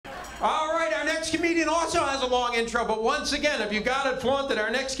next comedian also has a long intro, but once again, if you got it flaunted,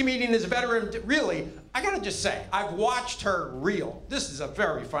 our next comedian is a veteran. Really, I gotta just say, I've watched her reel. This is a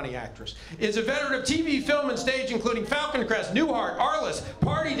very funny actress. Is a veteran of TV, film, and stage, including Falcon Crest, Newhart, Arliss,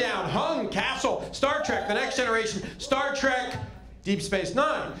 Party Down, Hung, Castle, Star Trek, The Next Generation, Star Trek, Deep Space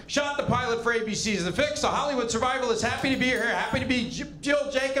Nine. Shot the pilot for ABC's The Fix. A Hollywood survivalist. Happy to be here. Happy to be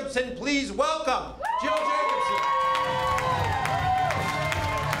Jill Jacobson. Please welcome Jill Jacobson.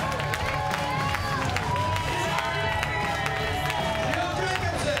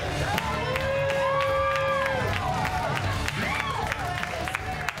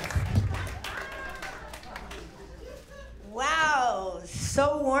 Wow,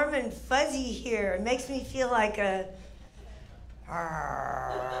 so warm and fuzzy here. It makes me feel like a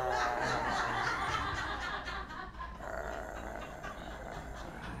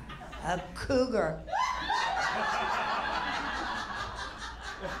cougar.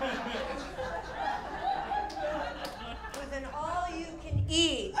 With an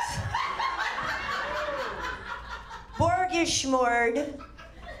all-you-can-eat Borgishmord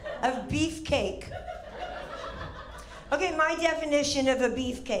of beefcake. Okay, my definition of a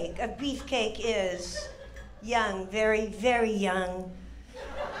beefcake. A beefcake is young, very, very young.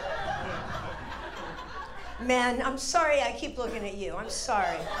 Man, I'm sorry I keep looking at you. I'm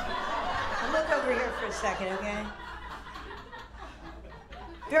sorry. I'll look over here for a second, okay?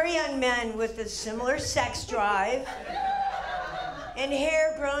 Very young men with a similar sex drive and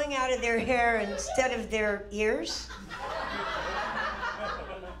hair growing out of their hair instead of their ears,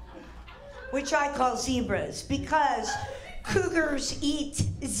 which I call zebras, because cougars eat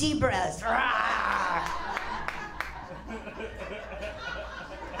zebras. I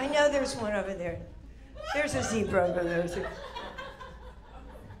know there's one over there. There's a zebra over there.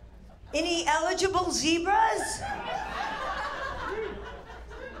 Any eligible zebras?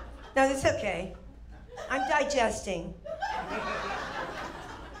 No, that's okay. I'm digesting.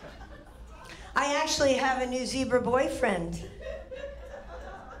 I actually have a new zebra boyfriend.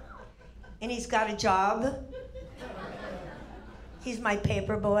 And he's got a job. He's my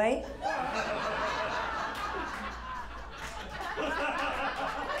paper boy.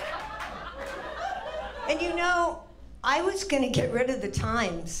 And you know, I was gonna get rid of the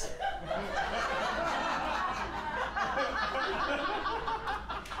Times.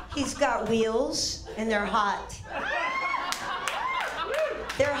 He's got wheels, and they're hot.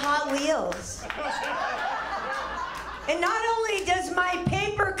 They're Hot Wheels. And not only does my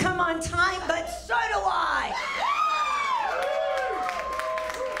paper come on time, but so do I.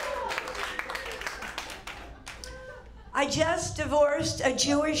 I just divorced a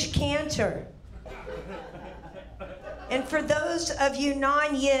Jewish cantor. And for those of you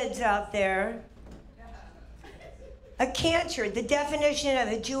non-yids out there, a cantor, the definition of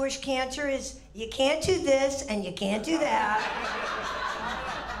a Jewish cantor is you can't do this and you can't do that.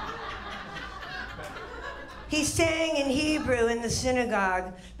 He sang in Hebrew in the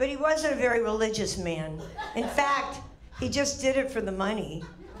synagogue, but he wasn't a very religious man. In fact, he just did it for the money.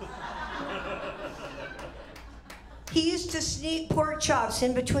 He used to sneak pork chops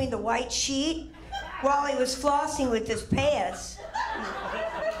in between the white sheet while he was flossing with his pants.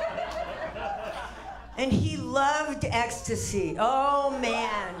 And he loved ecstasy. Oh,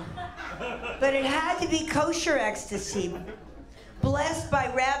 man. But it had to be kosher ecstasy. Blessed by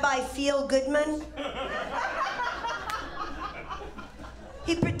Rabbi Phil Goodman.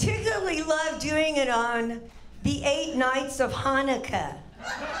 He particularly loved doing it on the 8 nights of Hanukkah.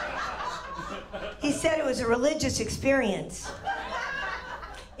 He said it was a religious experience.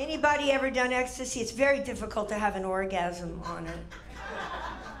 Anybody ever done ecstasy? It's very difficult to have an orgasm on it.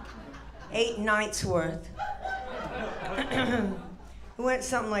 8 nights worth. It went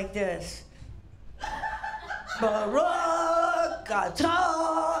something like this. Baruch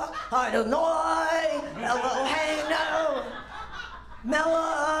atah Adonai Eloheinu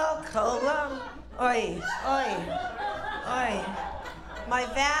melech haolam. Oi, oi, oi. My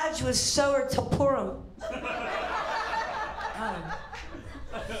vag was sower to Purim.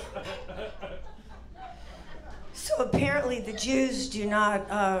 So apparently the Jews do not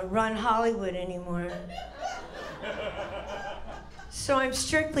run Hollywood anymore. So I'm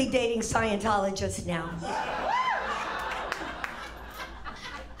strictly dating Scientologists now.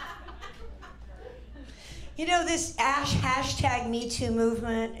 You know, this hashtag #MeToo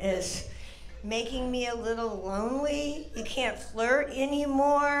movement is making me a little lonely. You can't flirt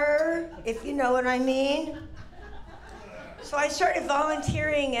anymore, if you know what I mean. So I started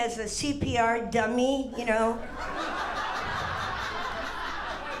volunteering as a CPR dummy, you know.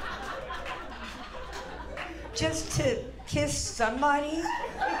 Just to kiss somebody.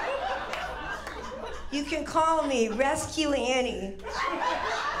 You can call me Rescue Annie.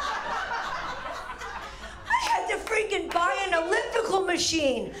 I had to freaking buy an elliptical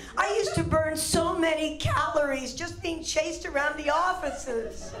machine. I used to burn so many calories just being chased around the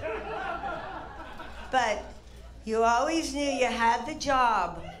offices. But you always knew you had the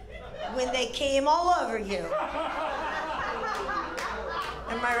job when they came all over you.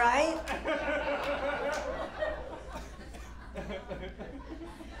 Am I right?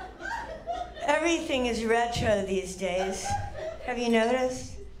 Everything is retro these days. Have you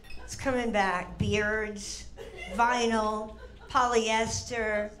noticed? It's coming back. Beards, vinyl,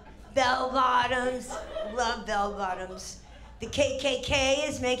 polyester, bell-bottoms. Love bell-bottoms. The KKK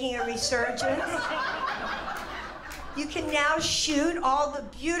is making a resurgence. You can now shoot all the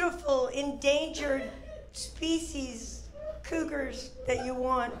beautiful endangered species cougars that you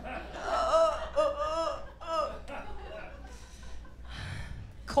want.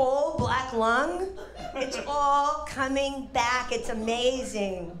 Coal, black lung, it's all coming back. It's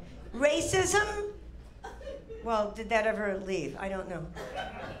amazing. Racism? Well, did that ever leave? I don't know.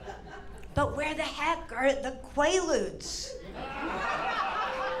 But where the heck are the Quaaludes?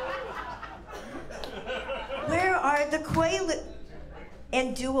 Where are the Quaaludes?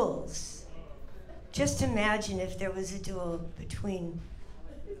 And duels. Just imagine if there was a duel between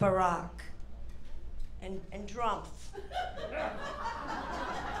Barack and Trump.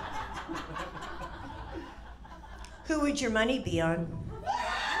 Who would your money be on?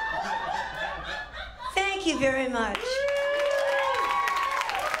 Thank you very much.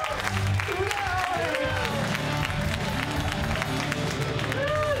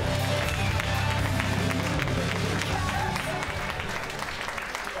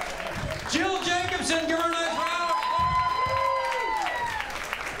 Jill Jacobson, give her a nice round.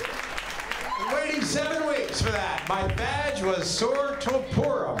 Been waiting 7 weeks for that. My badge was sore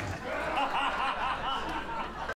tortorum.